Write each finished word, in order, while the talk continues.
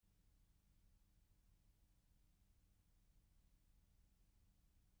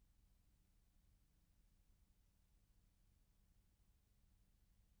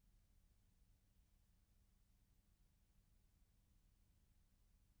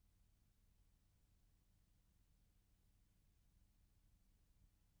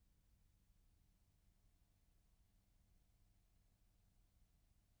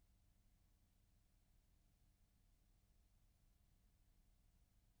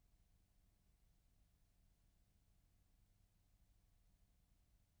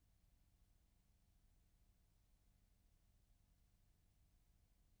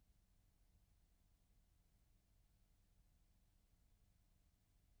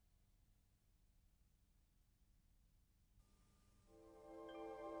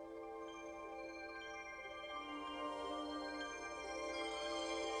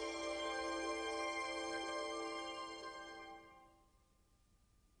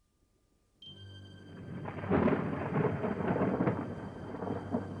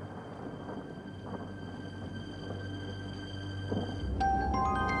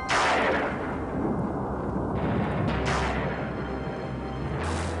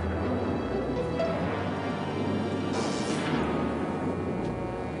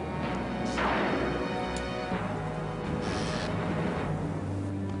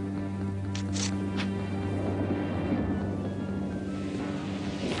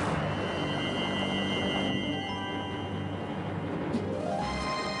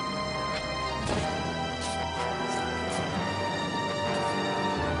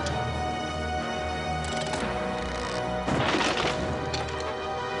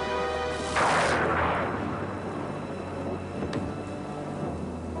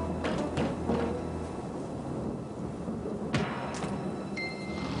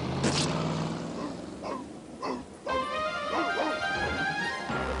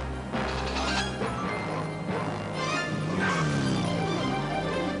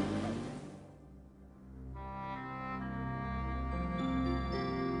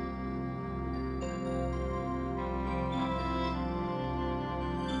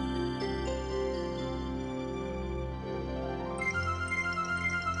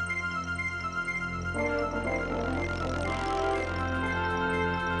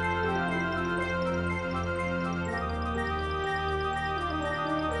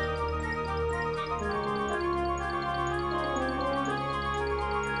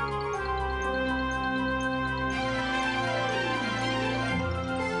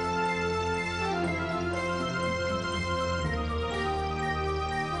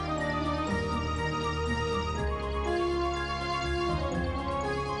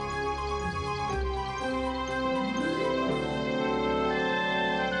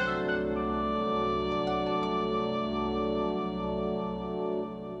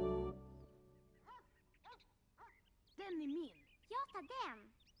ta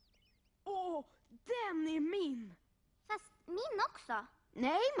den. Åh, den är min! Fast min också.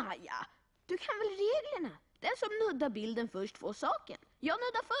 Nej, Maja. Du kan väl reglerna? Den som nuddar bilden först får saken. Jag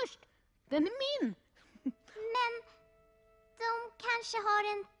nuddar först. Den är min. Men de kanske har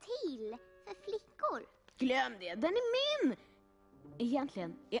en till för flickor. Glöm det, den är min.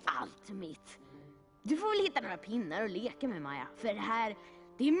 Egentligen är allt mitt. Du får väl hitta några pinnar och leka med, Maja. För det här,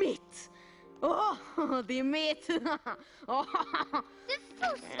 det är mitt. Det är mitt. Du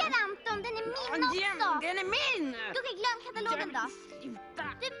fuskar, Anton, den är min också. Den är min. Du kan glömma katalogen då. Sluta.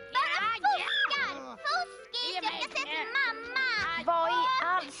 Du bara fuskar. Fuskis, jag ska säga till mamma. Vad i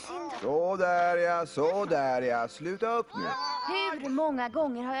all sin... Så där ja. Sluta upp nu. Hur många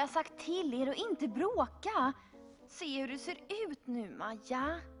gånger har jag sagt till er att inte bråka? Se hur det ser ut nu,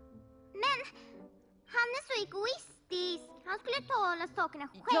 Maja. Men han är så egoistisk. Han skulle tala sakerna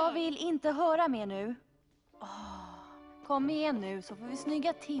själv. Jag vill inte höra mer nu. Kom igen nu så får vi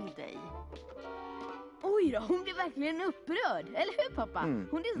snygga till dig. Oj då, hon blir verkligen upprörd. Eller hur, pappa?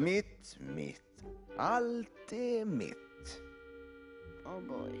 Hon är... Mitt. Allt är mitt. Oh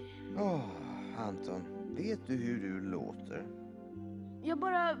boy. Anton, vet du hur du låter? Jag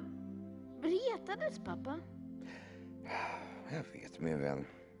bara retades, pappa. Jag vet, min vän.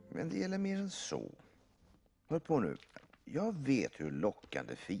 Men det gäller mer än så. Hör på nu. Jag vet hur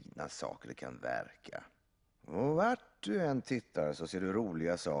lockande fina saker det kan verka. Och vart du än tittar så ser du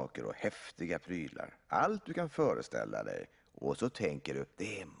roliga saker och häftiga prylar. Allt du kan föreställa dig. Och så tänker du,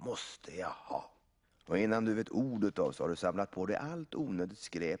 det måste jag ha. Och innan du vet ordet av så har du samlat på dig allt onödigt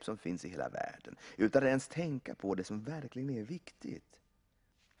skräp som finns i hela världen. Utan att ens tänka på det som verkligen är viktigt.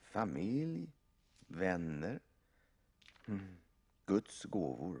 Familj, vänner, Guds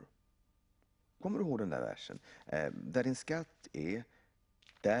gåvor. Kommer du ihåg den där versen? Där din skatt är,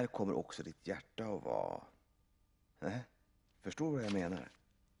 där kommer också ditt hjärta att vara. Förstår du vad jag menar?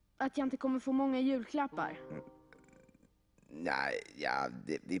 Att jag inte kommer få många julklappar. Nej, ja,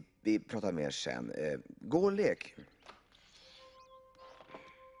 vi pratar mer sen. Gå och lek.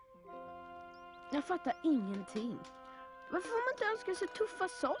 Jag fattar ingenting. Varför får man inte önska sig tuffa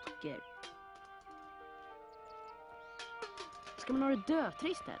saker? Ska man ha det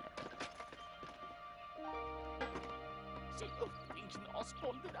dötrist eller? Se upp, din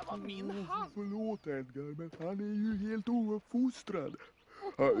knasboll, det där var min hand. Förlåt, Edgar, men han är ju helt ouppfostrad.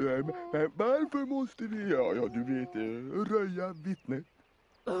 Varför måste vi, ja du vet, röja vittnet?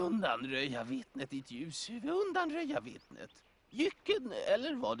 Undanröja vittnet, ditt ljushuvud. Undanröja vittnet. Jycken,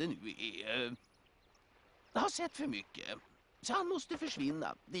 eller vad det nu är, har sett för mycket. Så han måste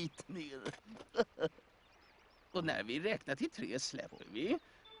försvinna dit ner. Och när vi räknar till 3 släpper vi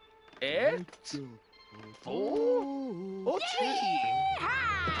 1, 2 och 3.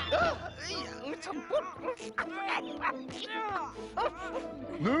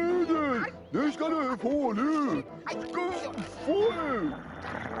 Nej, det ska du få nu! Få nu!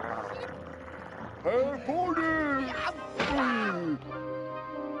 Här får du!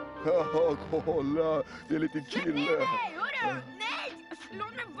 Ja, kolla, det är lite kille. Nej, hörru! Nej! Slå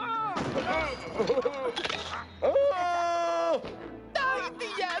mig bara! Nej, inte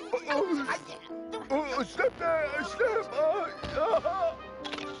igen! Släpp det! Släpp!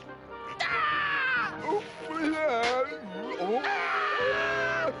 Upp igen!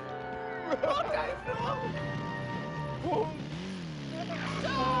 Bort härifrån!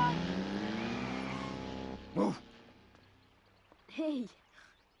 Hej.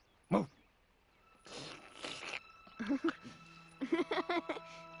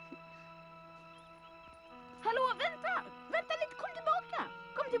 Hallå, vänta! Vänta lite, kom tillbaka!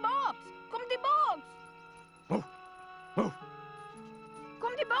 Kom tillbaks! Kom tillbaks!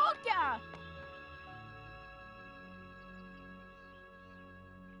 Kom tillbaka!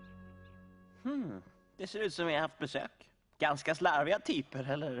 Det ser ut som vi har haft besök. Ganska slarviga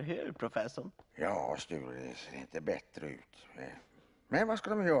typer, eller hur, professorn? Ja, Sture, det ser inte bättre ut. Men vad ska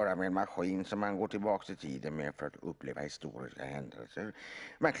de göra med en maskin som man går tillbaka i tiden med för att uppleva historiska händelser?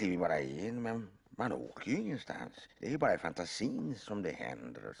 Man kliver bara in, men man åker ju ingenstans. Det är ju bara i fantasin som det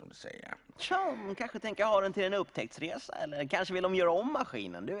händer, som du säger. Ja, de kanske tänker ha den till en upptäcktsresa, eller kanske vill de göra om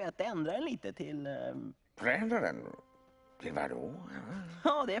maskinen. Du vet, ändra den lite till... Förändra den? Till vad då?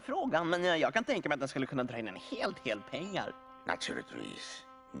 Ja, det är frågan, men jag kan tänka mig att den skulle kunna dra in en helt pengar. Naturligtvis.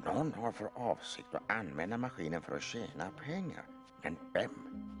 Någon har för avsikt att använda maskinen för att tjäna pengar. Men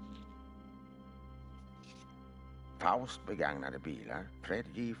vem? Faust begagnade bilar, Fred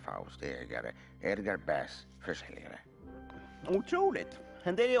J. Faust ägare, Edgar Bass försäljare. Otroligt.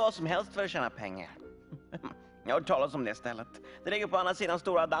 Det är ju vad som helst för att tjäna pengar. Jag har hört talas om det stället. Det ligger på andra sidan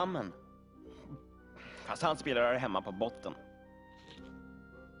stora dammen. Fast han spelar här hemma på botten.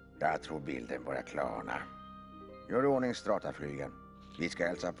 Jag tror bilden börjar klarna. Gör i ordning stratarflygen. Vi ska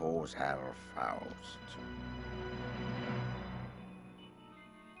hälsa på hos herr Faust.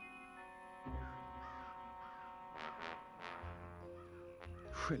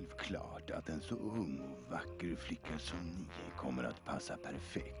 Självklart att en så ung och vacker flicka som ni kommer att passa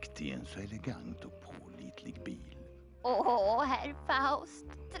perfekt i en så elegant och pålitlig bil. Åh, herr Faust,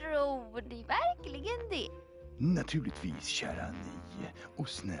 tror ni verkligen det? Naturligtvis, kära ni och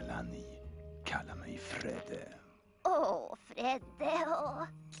snälla ni. Kalla mig Fredde. Åh, Fredde, åh.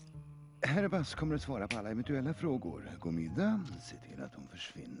 Herr Bass kommer att svara på alla eventuella frågor. God middag. Se till att hon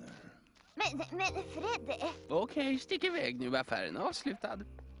försvinner. Men Fredde, Okej, stick iväg nu. Affären är avslutad.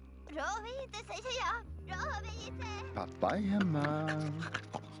 bra vite, säger jag. Bra vite. Pappa är hemma.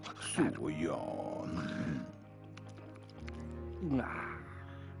 Så ja.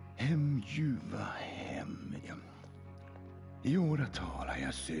 Hem, ljuva hem. I åratal har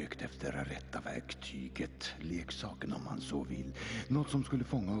jag sökt efter det rätta verktyget, leksaken om man så vill. Något som skulle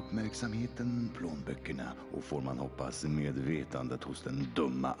fånga uppmärksamheten, plånböckerna och får man hoppas medvetandet hos den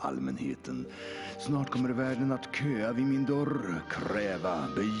dumma allmänheten. Snart kommer världen att köa vid min dörr, kräva,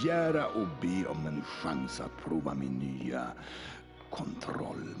 begära och be om en chans att prova min nya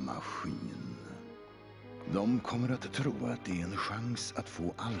kontrollmaskin. De kommer att tro att det är en chans att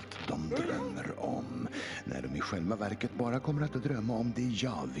få allt de drömmer om, när de i själva verket bara kommer att drömma om det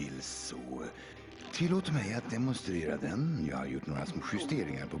jag vill så. Tillåt mig att demonstrera den. Jag har gjort några små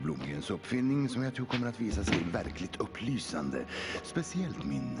justeringar på Blomgrens uppfinning som jag tror kommer att visa sig verkligt upplysande. Speciellt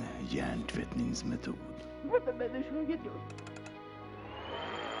min hjärntvättningsmetod.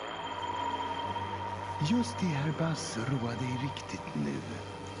 Just det, herr Bass, roa dig riktigt nu.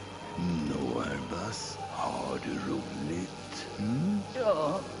 Nå, herr Bass, har du roligt? Mm?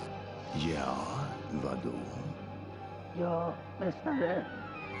 Ja, Ja, vadå? ja, mästare.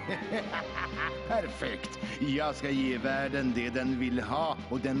 Perfekt! Jag ska ge världen det den vill ha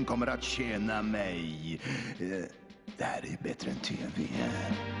och den kommer att tjäna mig. Det här är bättre än tv.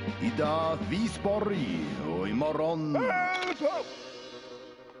 Idag Visborg och imorgon...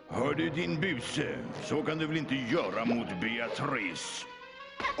 Hör du din buse? Så kan du väl inte göra mot Beatrice?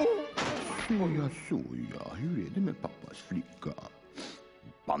 Så ja. Hur är det med pappas flicka?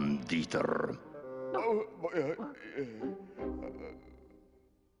 Banditer.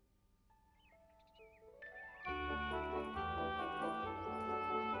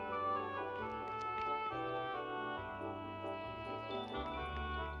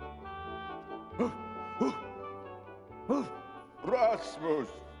 Rasmus!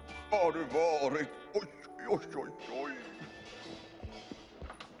 Har du varit? Oj, oj, oj, oj.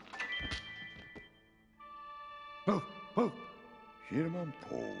 Ger man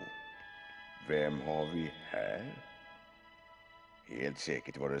på? Vem har vi här? Helt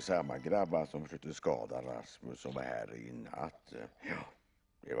säkert var det samma grabbar som försökte skada Rasmus som var här i natt. Ja,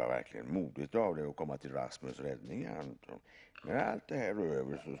 det var verkligen modigt av dig att komma till Rasmus räddning, Anton. När allt det här är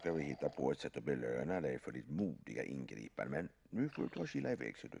över så ska vi hitta på ett sätt att belöna dig för ditt modiga ingripande. Men nu får du ta och kila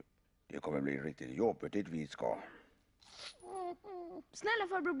iväg, så du. Det kommer bli riktigt jobbigt dit vi ska. Snälla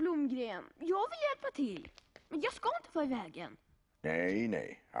farbror Blomgren, jag vill hjälpa till. Men jag ska inte få i vägen.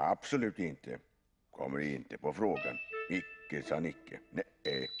 Nej, absolut inte. Kommer inte på frågan. Icke sa Nicke.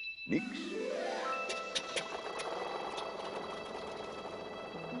 Nej, nix.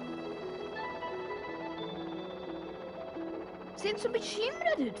 Se inte så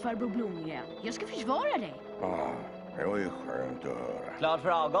bekymrad ut, farbror Blomgren. Jag ska försvara dig. Det var ju skönt att höra. Klart för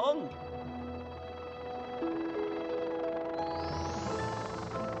avgång?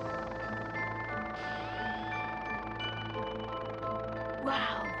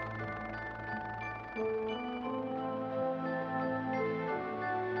 Wow!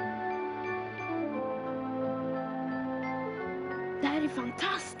 Det här är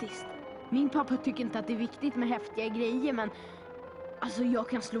fantastiskt. Min pappa tycker inte att det är viktigt med häftiga grejer, men alltså jag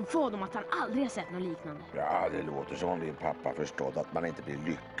kan slå vad om att han aldrig har sett något liknande. Ja, det låter som om din pappa förstått att man inte blir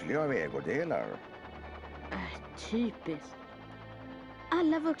lycklig av ägodelar. Typiskt.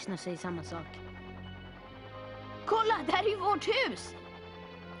 Alla vuxna säger samma sak. Kolla, där är ju vårt hus!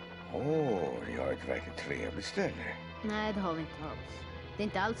 Ni har ett verkligt trevligt ställe. Nej, det har vi inte alls. Det är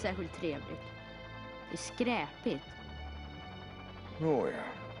inte alls särskilt trevligt. Det är skräpigt. Nåja,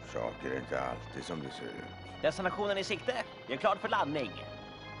 saker är inte alltid som det ser ut. Destinationen i sikte. Det är klart för landning.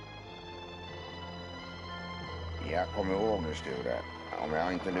 Jag kommer ihåg nu, Sture. Om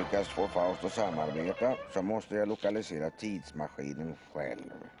jag inte lyckas få Faust att samarbeta så måste jag lokalisera tidsmaskinen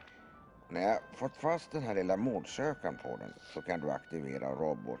själv. När jag fått fast den här lilla målsökan på den så kan du aktivera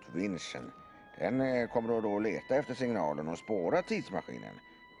robotvinschen. Den kommer då att leta efter signalen och spåra tidsmaskinen.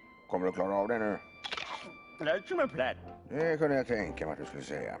 kommer du klara av det nu? Rätt som en plätt. Det kunde jag tänka mig att du skulle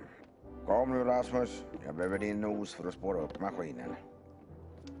säga. Kom nu Rasmus, jag behöver din nos för att spåra upp maskinen.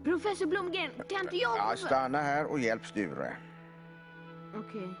 Professor Blomgren, kan inte jag... Ja, stanna här och hjälp Sture.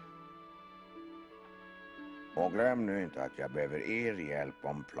 Okej. Och glöm nu inte att jag behöver er hjälp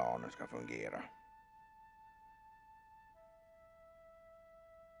om planen ska fungera.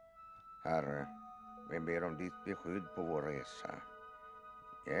 Herre, vi ber om ditt beskydd på vår resa.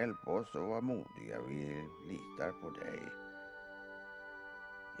 Hjälp oss att vara modiga, vi litar på dig.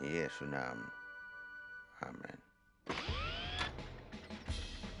 I Jesu namn. Amen.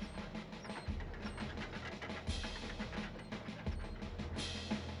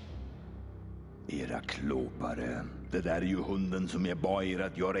 Era klåpare. Det där är ju hunden som jag bad er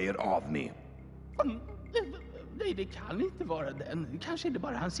att göra er av med. Nej, det kan inte vara den. Kanske är det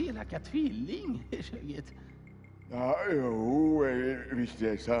bara hans elaka tvilling. Ja, jo, visst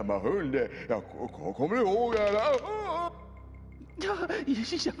är det samma hund. Jag kommer ihåg alla. Ja,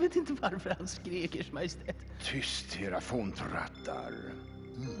 jag vet inte varför han skrek, Ers Majestät. Tyst, era fåntrattar.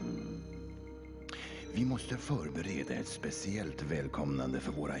 Vi måste förbereda ett speciellt välkomnande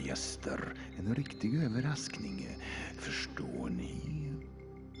för våra gäster. En riktig överraskning. Förstår ni?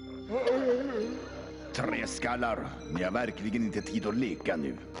 Träskallar, ni har verkligen inte tid att leka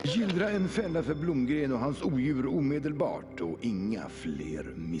nu. Gillra en fälla för Blomgren och hans odjur omedelbart och inga fler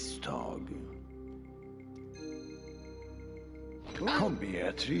misstag. Kom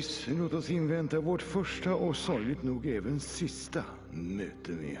Beatrice, låt oss invänta vårt första och sorgligt nog även sista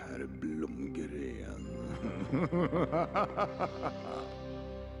möte med herr Blomgren.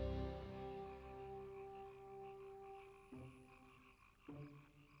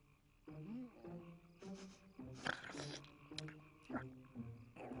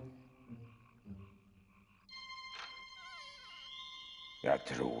 Jag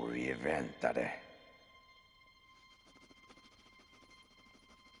tror vi väntade.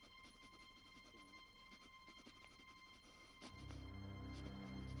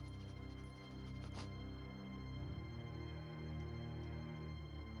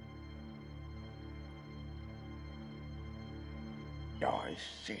 Jag är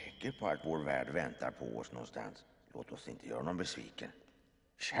säker på att vår värld väntar på oss någonstans. Låt oss inte göra någon besviken.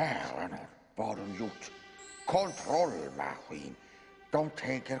 Kära nån, vad har de gjort? Kontrollmaskin. De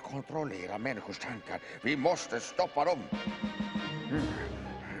tänker kontrollera människors tankar. Vi måste stoppa dem.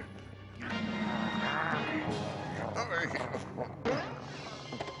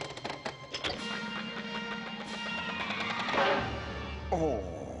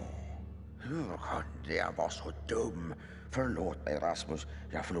 Hur kunde jag vara så dum? Förlåt mig Rasmus,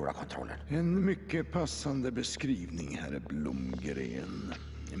 jag förlorar kontrollen. En mycket passande beskrivning, herr Blomgren.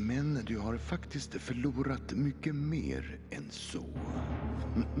 Men du har faktiskt förlorat mycket mer än så.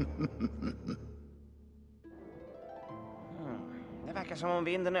 Det verkar som om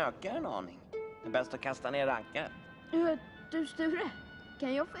vinden ökar en aning. Det är bäst att kasta ner rankar. Du Sture,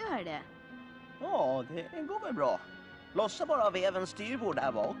 kan jag få göra det? Ja, det går väl bra. Lossa bara vevens styrbord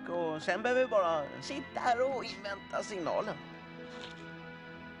där bak och sen behöver vi bara sitta här och invänta signalen.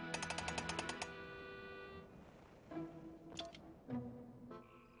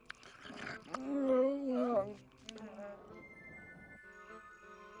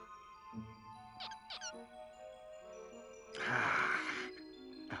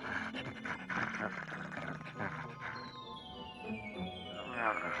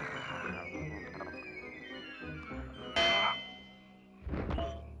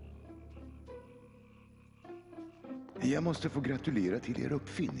 Jag måste få gratulera till er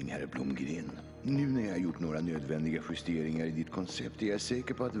uppfinning, herr Blomgren. Nu när jag gjort några nödvändiga justeringar i ditt koncept är jag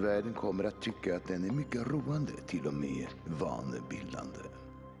säker på att världen kommer att tycka att den är mycket roande, till och med vanebildande.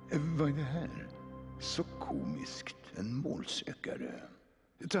 Vad är det här? Så komiskt. En målsökare.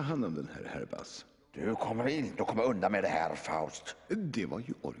 Ta hand om den här, herr Bass. Du kommer inte att komma undan med det här, Faust. Det var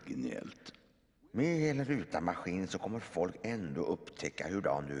ju originellt. Med eller utan maskin så kommer folk ändå upptäcka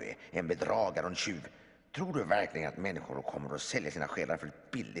hurdan du är. En bedragare och en tjuv. Tror du verkligen att människor kommer att sälja sina själar för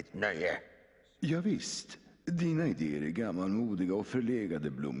ett billigt nöje? Ja, visst. Dina idéer är gammalmodiga och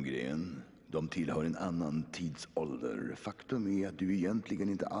förlegade, Blomgren. De tillhör en annan tidsålder. Faktum är att du egentligen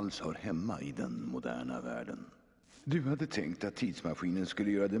inte alls hör hemma i den moderna världen. Du hade tänkt att tidsmaskinen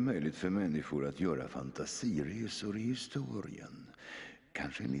skulle göra det möjligt för människor att göra fantasiresor i historien.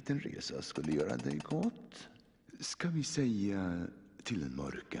 Kanske en liten resa skulle göra dig gott. Ska vi säga till den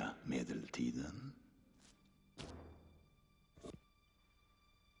mörka medeltiden?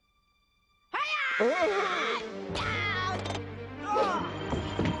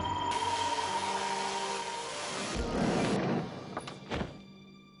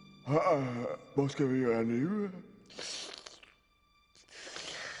 Vad ska vi göra nu?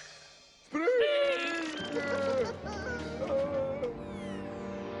 Spring!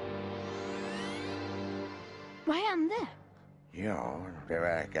 Vad hände? Ja, det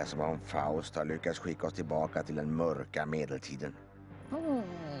verkar som om Faust har lyckats skicka oss tillbaka till den mörka medeltiden.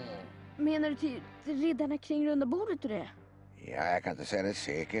 Menar du till riddarna kring runda bordet och det? Ja, jag kan inte säga det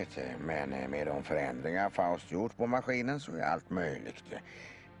säkert, men med de förändringar Faust gjort på maskinen så är allt möjligt.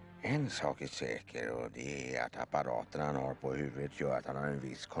 En sak är säker och det är att apparaten han har på huvudet gör att han har en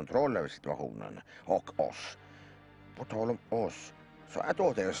viss kontroll över situationen och oss. På tal om oss, så att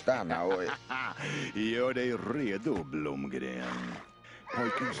åt er stanna och... Gör dig redo, Blomgren.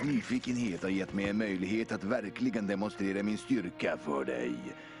 Pojkens nyfikenhet har gett mig en möjlighet att verkligen demonstrera min styrka för dig.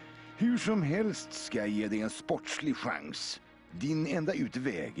 Hur som helst ska jag ge dig en sportslig chans. Din enda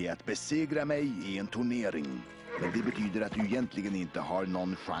utväg är att besegra mig i en turnering. Men det betyder att du egentligen inte har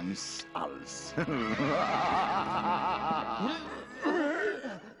någon chans alls.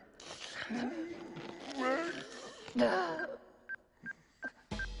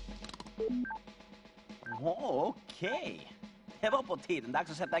 Okej. Det var på tiden.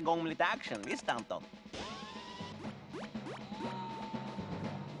 Dags att sätta igång med lite action. Visst, Anton?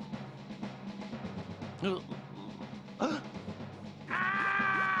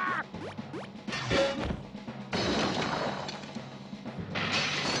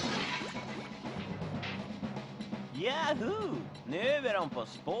 Yahoo! Nu är de på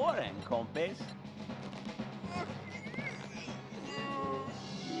spåren, kompis.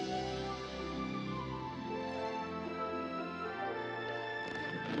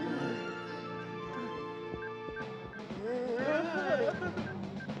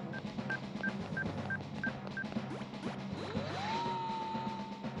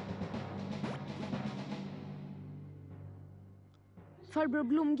 Farbror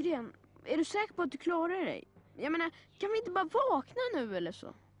Blomgren, är du säker på att du klarar dig? Jag menar, kan vi inte bara vakna nu eller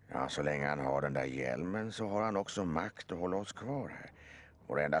så? Ja, så länge han har den där hjälmen så har han också makt att hålla oss kvar här.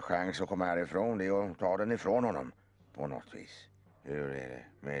 Vår enda chans att komma härifrån det är att ta den ifrån honom på något vis. Hur är det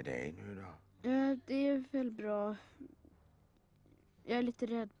med dig nu då? Ja, det är väl bra. Jag är lite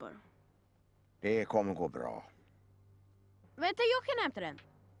rädd bara. Det kommer gå bra. Vänta, jag kan hämta den.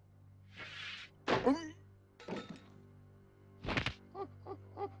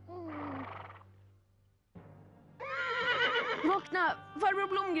 Vakna, farbror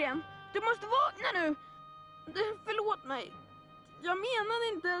Blomgren. Du måste vakna nu. Förlåt mig. Jag menade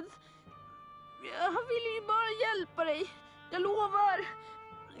inte att... Jag ville ju bara hjälpa dig. Jag lovar.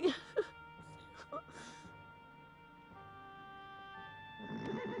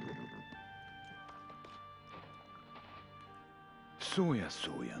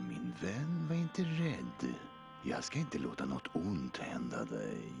 Såja, min vän, var inte rädd. Jag ska inte låta något ont hända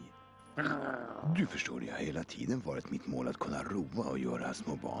dig. Du förstår, det har hela tiden varit mitt mål att kunna roa och göra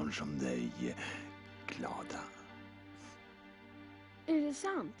små barn som dig glada. Är det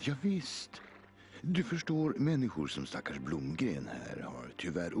sant? Ja, visst. Du förstår, människor som stackars Blomgren här har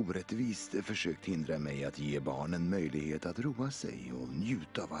tyvärr orättvist försökt hindra mig att ge barnen möjlighet att roa sig och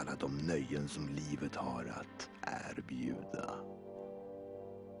njuta av alla de nöjen som livet har att erbjuda.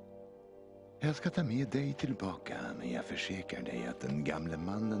 Jag ska ta med dig tillbaka, men jag försäkrar dig att den gamle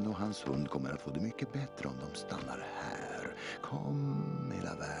mannen och hans hund kommer att få det mycket bättre om de stannar här. Kom,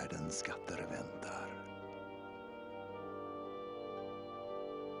 hela världens skatter väntar.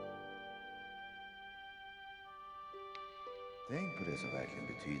 Tänk på det som verkligen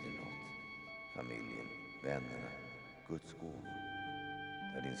betyder något. Familjen, vännerna, Guds gåvor.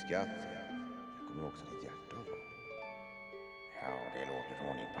 Där din skatt är, där kommer också ditt hjärta att vara. Ja, det låter som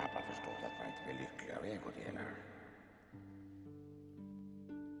om din pappa förstått att man inte blir lycklig av ägodelar.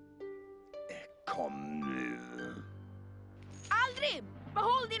 Kom nu. Aldrig!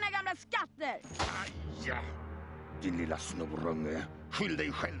 Behåll dina gamla skatter! Aj, din lilla snorunge. Skyll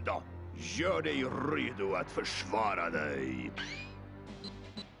dig själv då. Gör dig redo att försvara dig.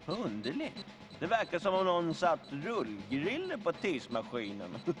 Underligt. Det verkar som om någon satt rullgriller på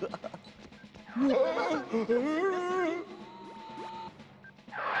tidsmaskinen.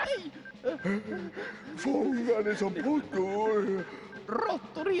 Fångade som pottor.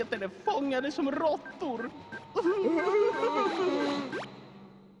 Råttor heter det, fångade som råttor.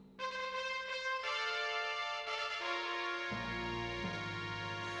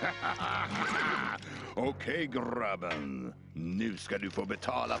 Okej, grabben. Nu ska du få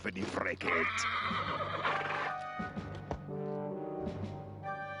betala för din fräckhet.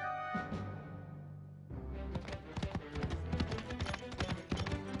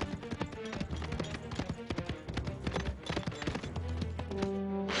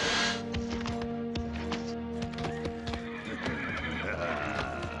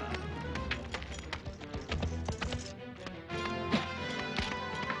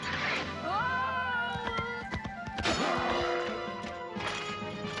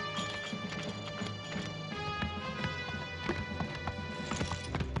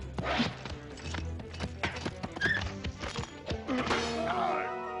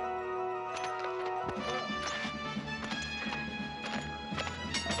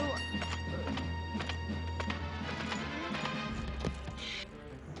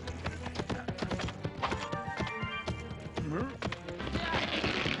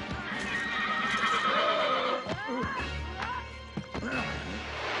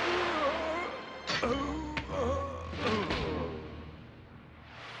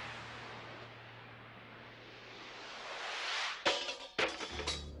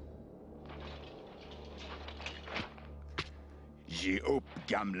 Ge upp,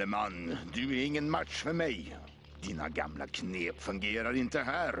 gamle man. Du är ingen match för mig. Dina gamla knep fungerar inte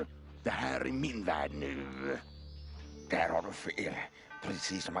här. Det här är min värld nu. Där har du fel.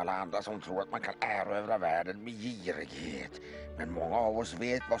 Precis som alla andra som tror att man kan erövra världen med girighet. Men många av oss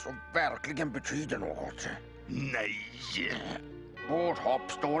vet vad som verkligen betyder något. Nej. Vårt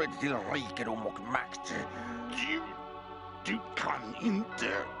hopp står inte till rikedom och makt. Du kan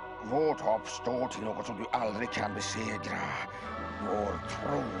inte. Vårt hopp står till något som du aldrig kan besegra. Vår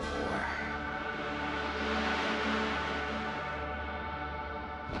tro.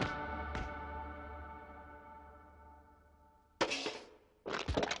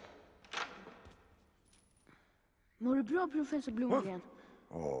 Mår du bra, professor Blomgren?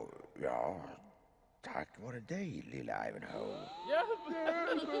 Ja, tack vare dig, lilla Ivanhoe.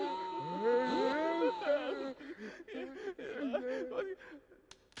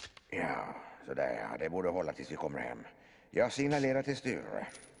 Ja, sådär ja. Det borde hålla tills vi kommer hem. Jag signalerar till Sture.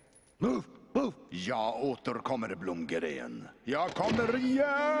 Muff, muff. Jag återkommer, Blomgren. Jag kommer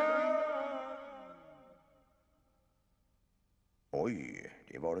igen! Oj,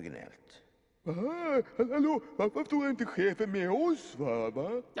 det var originellt. Hallå, varför står inte chefen med oss,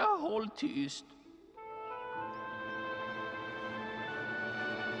 va? Ja, håll tyst.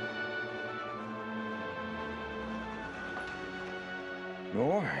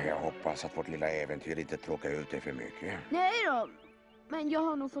 Nå, jag hoppas att vårt lilla äventyr inte tråkar ut dig för mycket. Nej då, men jag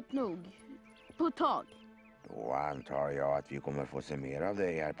har nog fått nog. På ett tag. Då antar jag att vi kommer få se mer av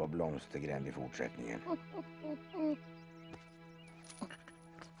dig här på Blomstergränd i fortsättningen.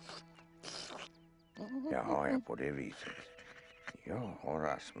 Jaha, på det viset. Ja,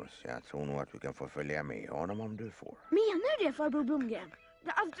 Rasmus, jag tror nog att du kan få följa med honom om du får. Menar du det, farbror Blomgren?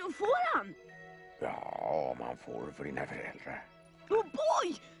 Alltså, får han? Ja, man får för dina föräldrar. Oh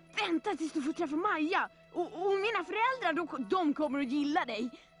boy! Vänta tills du får träffa Maja. Och mina föräldrar, de kommer att gilla dig.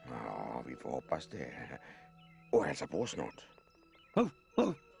 Ja, vi får hoppas det. Och hälsa på snart.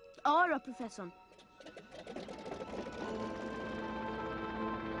 Ja då, professorn.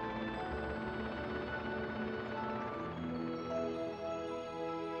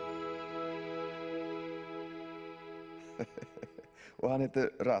 Och han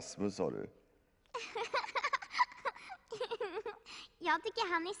heter Rasmus, sa du? Jag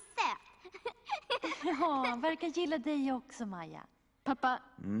tycker han är söt. Ja, han verkar gilla dig också, Maja. Pappa,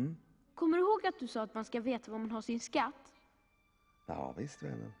 kommer du ihåg att du sa att man ska veta var man har sin skatt? Ja, visst,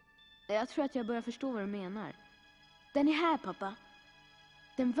 vännen. Jag tror att jag börjar förstå vad du menar. Den är här, pappa.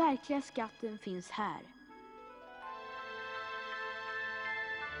 Den verkliga skatten finns här.